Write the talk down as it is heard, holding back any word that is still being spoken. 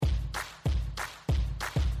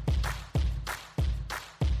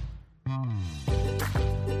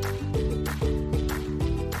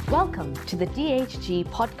Welcome to the DHG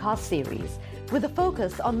podcast series with a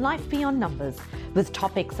focus on life beyond numbers with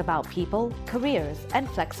topics about people, careers,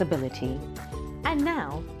 and flexibility. And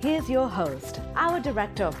now, here's your host, our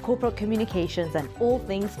Director of Corporate Communications and All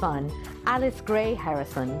Things Fun, Alice Gray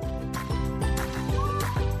Harrison.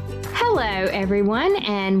 Hello, everyone,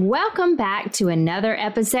 and welcome back to another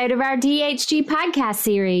episode of our DHG podcast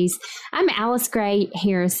series. I'm Alice Gray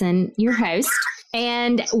Harrison, your host,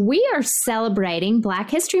 and we are celebrating Black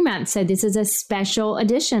History Month, so this is a special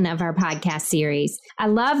edition of our podcast series. I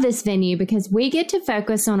love this venue because we get to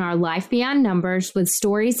focus on our life beyond numbers with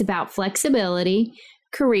stories about flexibility,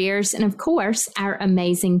 careers, and of course, our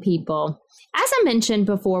amazing people. As I mentioned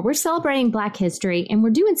before, we're celebrating Black history, and we're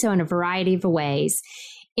doing so in a variety of ways,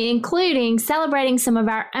 including celebrating some of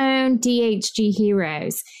our own DHG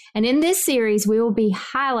heroes. And in this series, we will be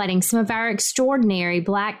highlighting some of our extraordinary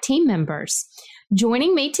Black team members.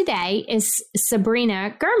 Joining me today is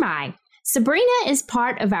Sabrina Ghrimay. Sabrina is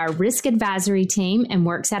part of our risk advisory team and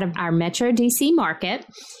works out of our Metro DC market.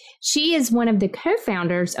 She is one of the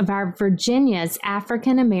co-founders of our Virginia's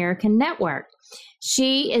African American Network.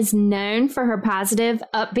 She is known for her positive,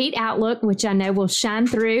 upbeat outlook, which I know will shine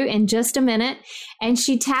through in just a minute, and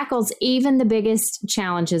she tackles even the biggest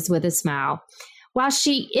challenges with a smile. While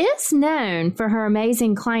she is known for her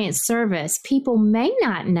amazing client service, people may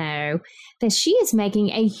not know that she is making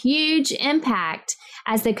a huge impact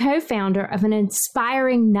as the co-founder of an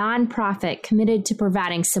inspiring nonprofit committed to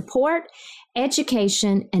providing support,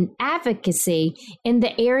 education, and advocacy in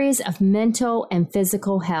the areas of mental and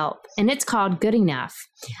physical health, and it's called Good Enough.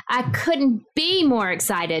 I couldn't be more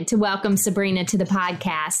excited to welcome Sabrina to the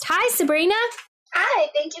podcast. Hi, Sabrina. Hi,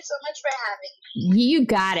 thank you so much for having me. You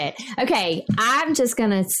got it. Okay, I'm just going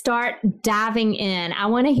to start diving in. I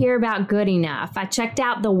want to hear about Good Enough. I checked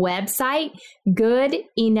out the website,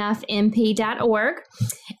 goodenoughmp.org,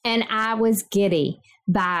 and I was giddy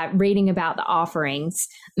by reading about the offerings.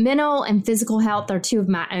 Mental and physical health are two of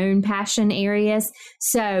my own passion areas.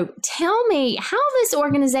 So tell me how this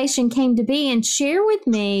organization came to be and share with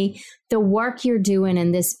me the work you're doing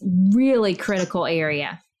in this really critical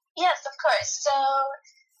area. Yes, of course. So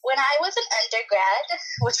when I was an undergrad,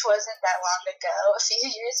 which wasn't that long ago, a few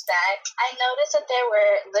years back, I noticed that there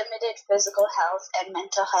were limited physical health and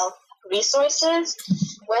mental health resources,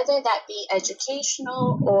 whether that be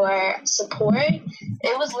educational or support.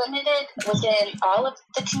 It was limited within all of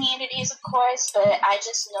the communities, of course, but I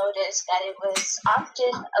just noticed that it was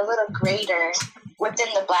often a little greater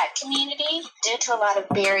within the Black community due to a lot of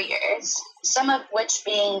barriers, some of which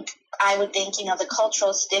being, I would think, the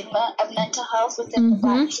cultural stigma of mental health within the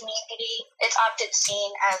Black community. It's often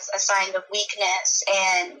seen as a sign of weakness,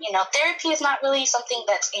 and, therapy is not really something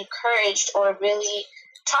that's encouraged or really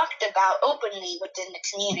talked about openly within the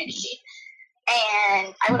community.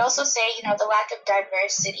 And I would also say, the lack of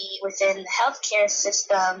diversity within the healthcare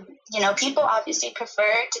system, people obviously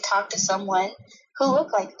prefer to talk to someone who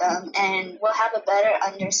look like them and will have a better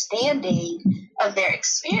understanding of their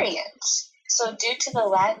experience. So due to the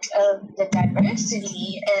lack of the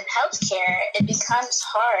diversity in healthcare, it becomes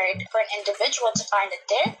hard for an individual to find a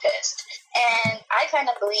therapist. And I kind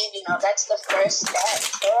of believe, that's the first step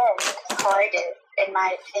and hardest, in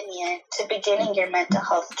my opinion, to beginning your mental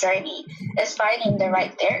health journey is finding the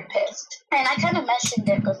right therapist. And I kind of mentioned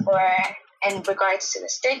it before in regards to the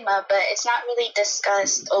stigma, but it's not really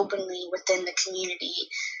discussed openly within the community.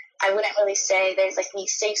 I wouldn't really say there's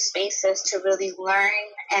these safe spaces to really learn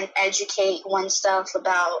and educate oneself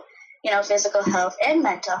about, physical health and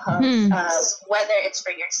mental health, whether it's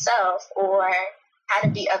for yourself or how to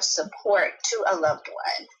be of support to a loved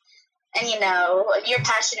one. And, you're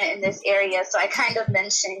passionate in this area, so I kind of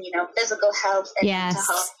mentioned, physical health and mental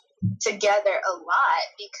health together a lot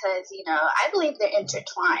because, I believe they're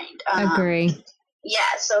intertwined. Agree.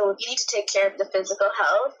 Yeah, so you need to take care of the physical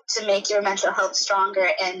health to make your mental health stronger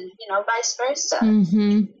and, vice versa.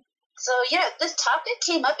 So, this topic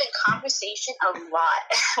came up in conversation a lot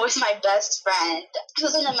with my best friend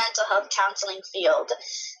who's in the mental health counseling field.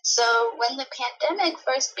 So when the pandemic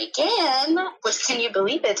first began, which can you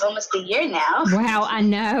believe it's almost a year now? Wow, I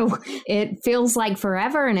know. It feels like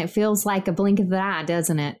forever and it feels like a blink of the eye,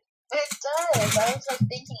 doesn't it? It does. I was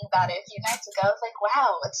thinking about it a few nights ago. I was like,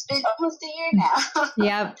 wow, it's been almost a year now.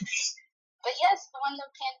 Yep. But yes, when the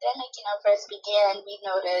pandemic, first began, we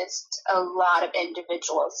noticed a lot of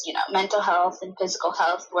individuals, mental health and physical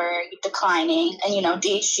health were declining. And,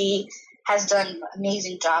 DHG has done an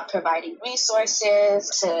amazing job providing resources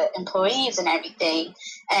to employees and everything.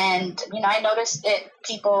 And, I noticed that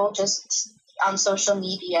people just on social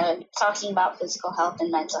media talking about physical health and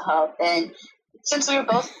mental health. And since we were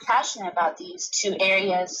both passionate about these two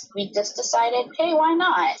areas, we just decided, hey, why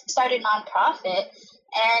not start a nonprofit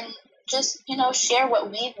and just, share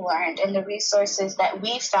what we've learned and the resources that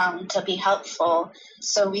we found to be helpful.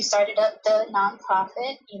 So we started up the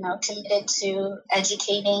nonprofit, committed to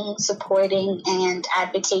educating, supporting, and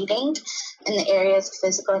advocating in the areas of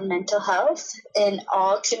physical and mental health in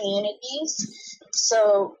all communities.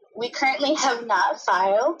 So we currently have not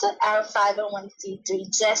filed our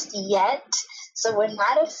 501c3 just yet. So we're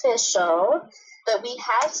not official, but we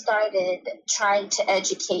have started trying to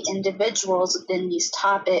educate individuals within these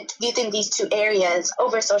topics, within these two areas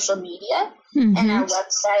over social media and our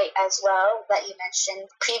website as well that you mentioned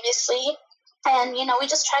previously. And, we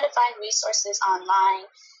just try to find resources online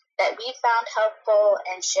that we found helpful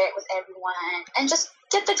and share it with everyone and just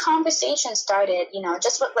get the conversation started,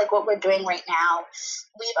 just what we're doing right now.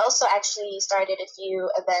 We've also actually started a few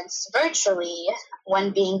events virtually,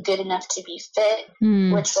 one being Good Enough to Be Fit,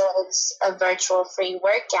 which was a virtual free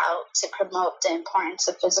workout to promote the importance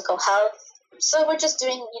of physical health. So we're just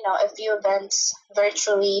doing, a few events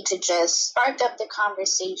virtually to just spark up the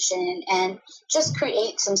conversation and just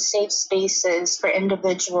create some safe spaces for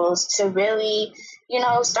individuals to really,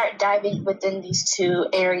 start diving within these two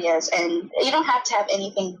areas. And you don't have to have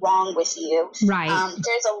anything wrong with you. Right.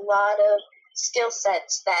 There's a lot of skill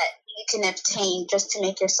sets that you can obtain just to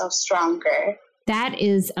make yourself stronger. That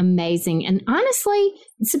is amazing. And honestly,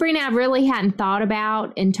 Sabrina, I really hadn't thought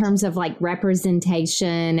about in terms of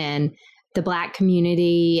representation and the Black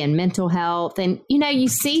community and mental health. And, you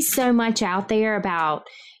see so much out there about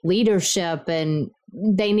leadership and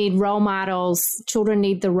they need role models. Children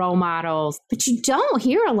need the role models, but you don't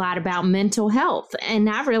hear a lot about mental health. And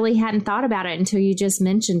I really hadn't thought about it until you just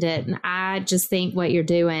mentioned it. And I just think what you're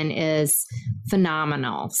doing is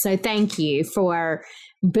phenomenal. So thank you for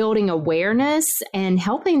building awareness and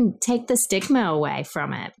helping take the stigma away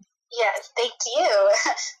from it. Yes, thank you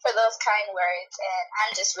for those kind words. And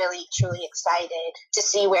I'm just really, truly excited to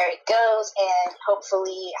see where it goes and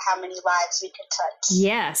hopefully how many lives we can touch.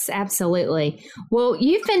 Yes, absolutely. Well,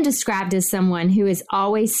 you've been described as someone who is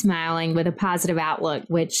always smiling with a positive outlook,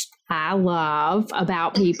 which I love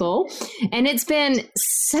about people. And it's been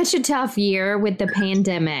such a tough year with the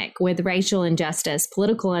pandemic, with racial injustice,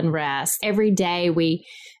 political unrest. Every day we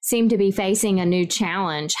seem to be facing a new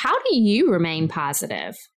challenge. How do you remain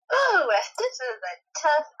positive? Oh, this is a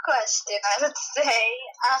tough question, I would say.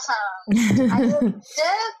 I would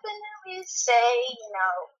definitely say,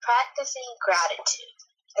 practicing gratitude,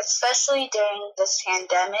 especially during this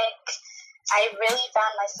pandemic. I really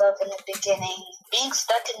found myself in the beginning being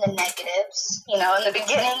stuck in the negatives. In the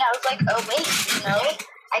beginning, I was like, oh, wait,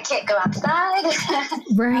 I can't go outside.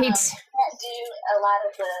 Right. I can't do a lot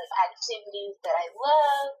of the activities that I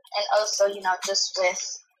love. And also, just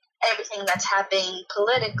with everything that's happening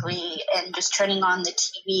politically and just turning on the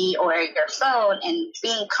TV or your phone and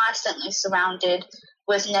being constantly surrounded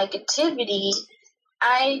with negativity,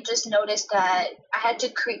 I just noticed that I had to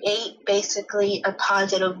create basically a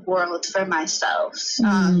positive world for myself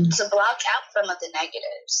to block out some of the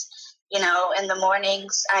negatives. In the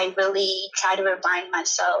mornings, I really try to remind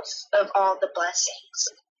myself of all the blessings.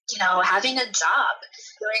 Having a job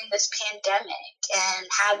during this pandemic and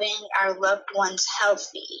having our loved ones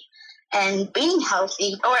healthy and being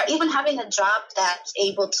healthy, or even having a job that's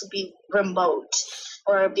able to be remote,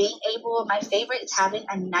 or being able, my favorite is having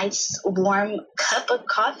a nice warm cup of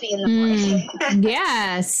coffee in the morning.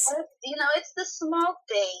 Yes. It's the small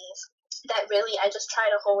things that really I just try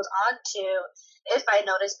to hold on to if I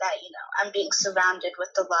notice that, I'm being surrounded with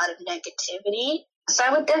a lot of negativity. So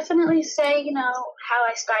I would definitely say, how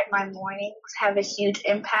I start my mornings have a huge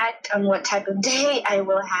impact on what type of day I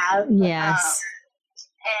will have. Yes.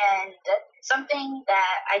 And something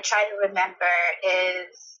that I try to remember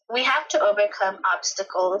is we have to overcome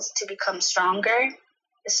obstacles to become stronger,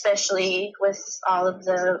 especially with all of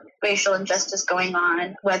the racial injustice going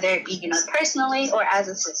on, whether it be, personally or as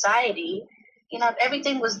a society. If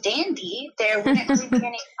everything was dandy, there wouldn't really be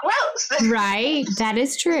any growth. Right. That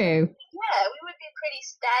is true. Yeah, we would be pretty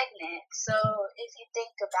stagnant. So if you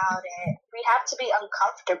think about it, we have to be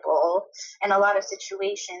uncomfortable in a lot of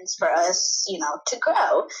situations for us, to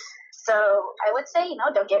grow. So I would say,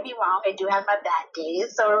 don't get me wrong, I do have my bad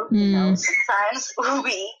days or, sometimes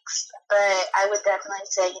weeks. But I would definitely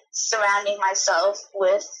say surrounding myself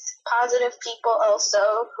with positive people also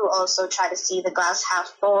who also try to see the glass half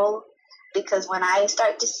full. Because when I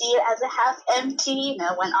start to see it as a half empty,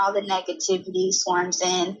 when all the negativity swarms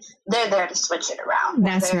in, they're there to switch it around.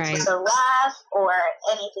 That's right. Whether it's a laugh or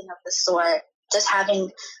anything of the sort, just having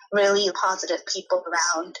really positive people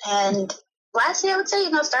around. And Lastly, I would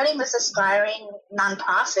say, starting this aspiring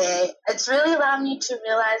nonprofit, it's really allowed me to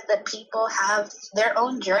realize that people have their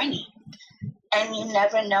own journey, and you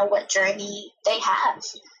never know what journey they have.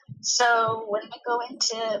 So when I go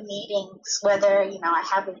into meetings, whether, I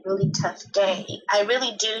have a really tough day, I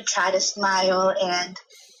really do try to smile and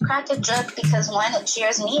crack a joke because, one, it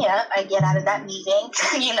cheers me up. I get out of that meeting,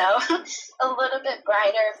 a little bit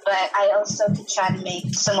brighter, but I also can try to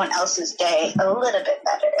make someone else's day a little bit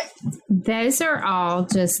better. Those are all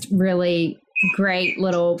just really great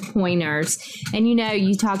little pointers. And,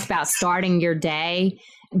 you talked about starting your day.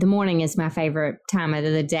 The morning is my favorite time of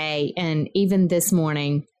the day. And even this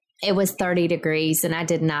morning, it was 30 degrees and I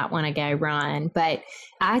did not want to go run, but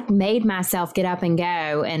I made myself get up and go.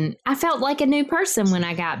 And I felt like a new person when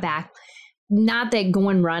I got back. Not that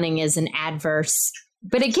going running is an adverse,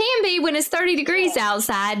 but it can be when it's 30 degrees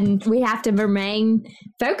outside, and we have to remain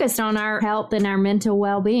focused on our health and our mental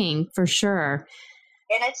well-being for sure.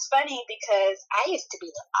 And it's funny because I used to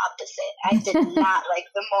be the opposite. I did not like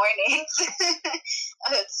the mornings.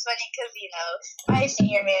 It's funny because, my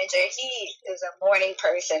senior manager, he is a morning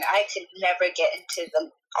person. I could never get into the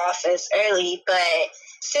office early. But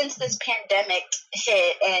since this pandemic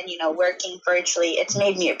hit and, working virtually, it's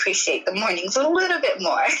made me appreciate the mornings a little bit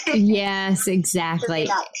more. Yes, exactly.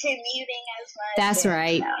 Not commuting as much. That's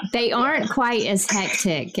right. They aren't quite as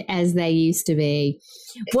hectic as they used to be.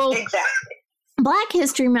 Well, exactly. Black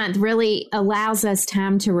History Month really allows us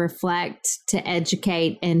time to reflect, to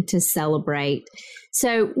educate, and to celebrate.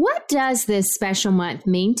 So what does this special month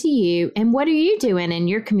mean to you, and what are you doing in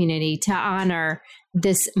your community to honor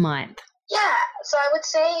this month? Yeah, so I would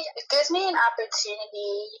say it gives me an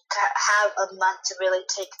opportunity to have a month to really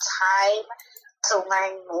take time to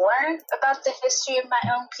learn more about the history of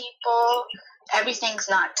my own people. Everything's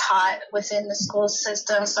not taught within the school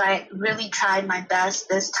system, so I really tried my best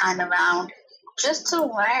this time around just to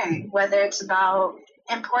learn, whether it's about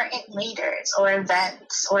important leaders or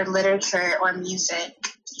events or literature or music.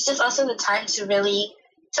 It's just also the time to really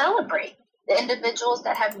celebrate the individuals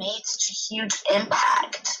that have made such a huge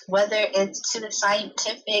impact, whether it's to the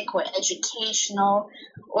scientific or educational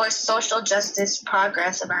or social justice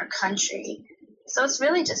progress of our country. So it's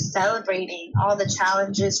really just celebrating all the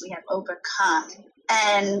challenges we have overcome.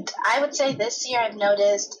 And I would say this year I've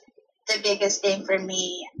noticed the biggest thing for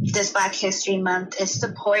me this Black History Month is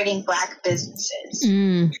supporting Black businesses.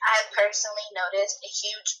 I've personally noticed a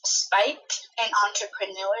huge spike in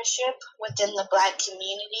entrepreneurship within the Black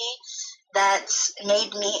community that's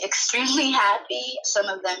made me extremely happy. Some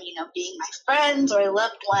of them, being my friends or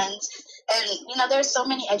loved ones. And, there's so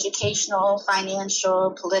many educational,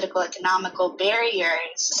 financial, political, economical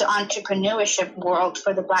barriers to entrepreneurship world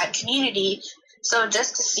for the Black community. So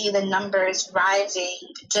just to see the numbers rising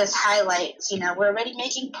just highlights, we're already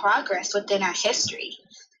making progress within our history.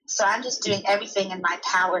 So I'm just doing everything in my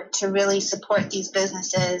power to really support these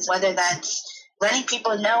businesses, whether that's letting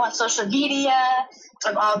people know on social media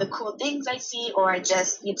of all the cool things I see or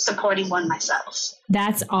just supporting one myself.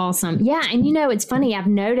 That's awesome. Yeah. And it's funny. I've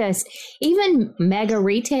noticed even mega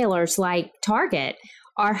retailers like Target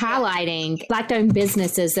are highlighting Black-owned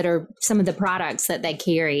businesses that are some of the products that they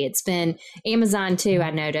carry. It's been Amazon too,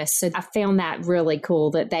 I noticed. So I found that really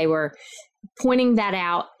cool that they were pointing that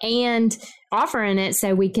out and offering it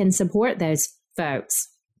so we can support those folks.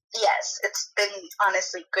 Yes, it's been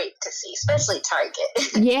honestly great to see, especially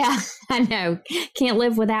Target. Yeah, I know. Can't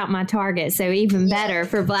live without my Target. So even better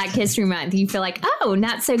for Black History Month. You feel like, oh,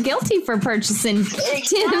 not so guilty for purchasing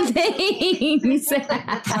 10 things. Right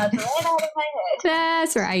out of my head.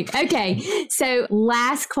 That's right. Okay. So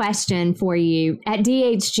last question for you. At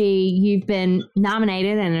DHG, you've been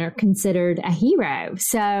nominated and are considered a hero.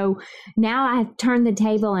 So now I turn the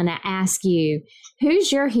table and I ask you,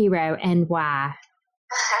 who's your hero and why?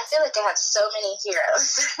 I feel like I have so many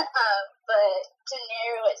heroes, but to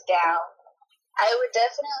narrow it down, I would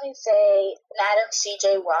definitely say Madam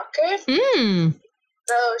C.J. Walker.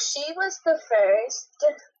 So she was the first.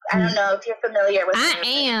 I don't know if you're familiar with her. I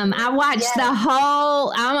am. I watched the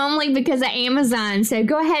whole, I'm only because of Amazon. So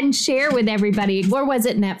go ahead and share with everybody. Or was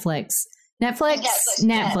it Netflix? Netflix.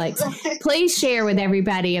 Yes. Please share with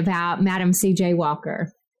everybody about Madam C.J.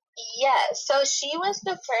 Walker. Yes, so she was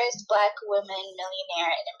the first Black woman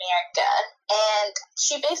millionaire in America, and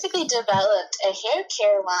she basically developed a hair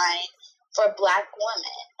care line for Black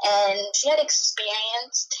women, and she had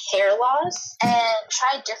experienced hair loss and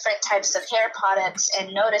tried different types of hair products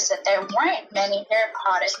and noticed that there weren't many hair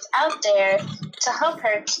products out there to help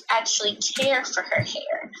her actually care for her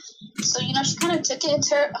hair. So, she kind of took it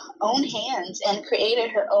into her own hands and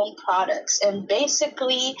created her own products and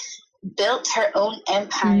basically built her own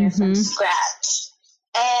empire from scratch.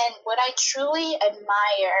 And what I truly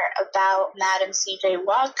admire about Madam C.J.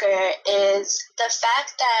 Walker is the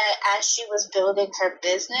fact that as she was building her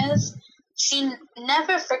business, she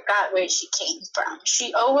never forgot where she came from.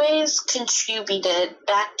 She always contributed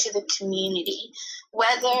back to the community,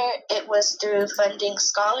 whether it was through funding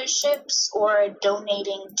scholarships or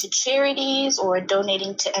donating to charities or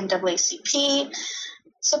donating to NAACP.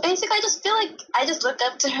 So basically, I just feel like I just looked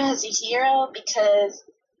up to her as a hero because,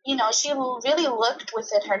 you know, she really looked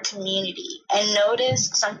within her community and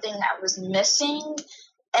noticed something that was missing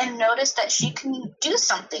and noticed that she can do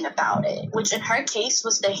something about it, which in her case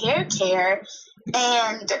was the hair care.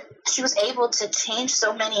 And she was able to change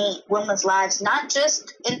so many women's lives, not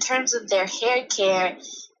just in terms of their hair care,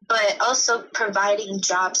 but also providing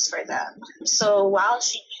jobs for them. So while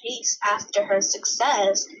she chased after her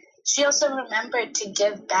success, she also remembered to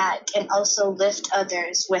give back and also lift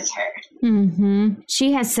others with her.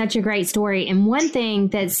 She has such a great story. And one thing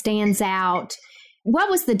that stands out,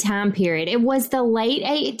 what was the time period? It was the late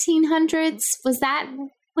 1800s. Was that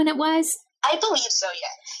when it was? I believe so,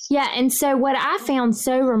 yes. Yeah. And so what I found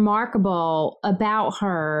so remarkable about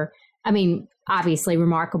her, I mean, obviously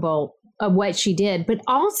remarkable of what she did, but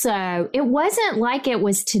also it wasn't like it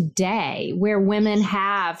was today where women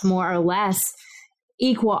have more or less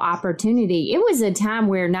equal opportunity. It was a time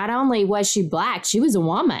where not only was she Black, she was a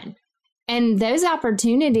woman. And those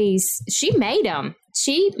opportunities, she made them.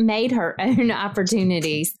 She made her own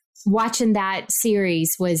opportunities. Watching that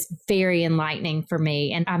series was very enlightening for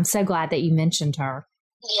me. And I'm so glad that you mentioned her.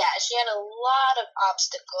 Yeah, she had a lot of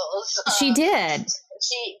obstacles. She did.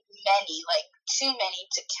 Many, like too many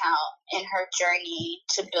to count in her journey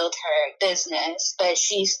to build her business. But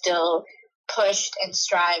she still pushed and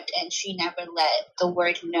strived, and she never let the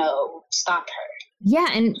word no stop her. Yeah,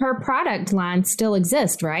 and her product line still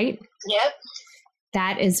exists, right? Yep.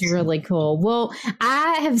 That is really cool. Well,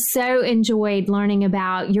 I have so enjoyed learning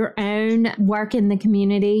about your own work in the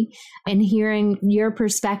community and hearing your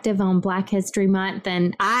perspective on Black History Month.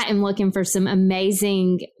 And I am looking for some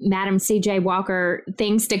amazing Madam C.J. Walker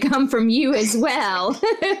things to come from you as well.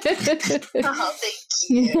 Oh, thank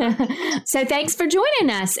you. So thanks for joining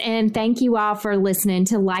us. And thank you all for listening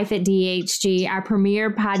to Life at DHG, our premier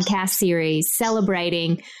podcast series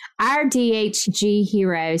celebrating our DHG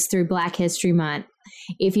heroes through Black History Month.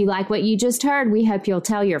 If you like what you just heard, we hope you'll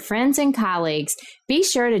tell your friends and colleagues. Be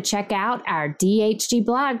sure to check out our DHG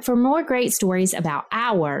blog for more great stories about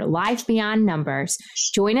our life beyond numbers.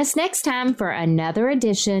 Join us next time for another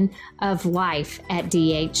edition of Life at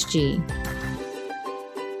DHG.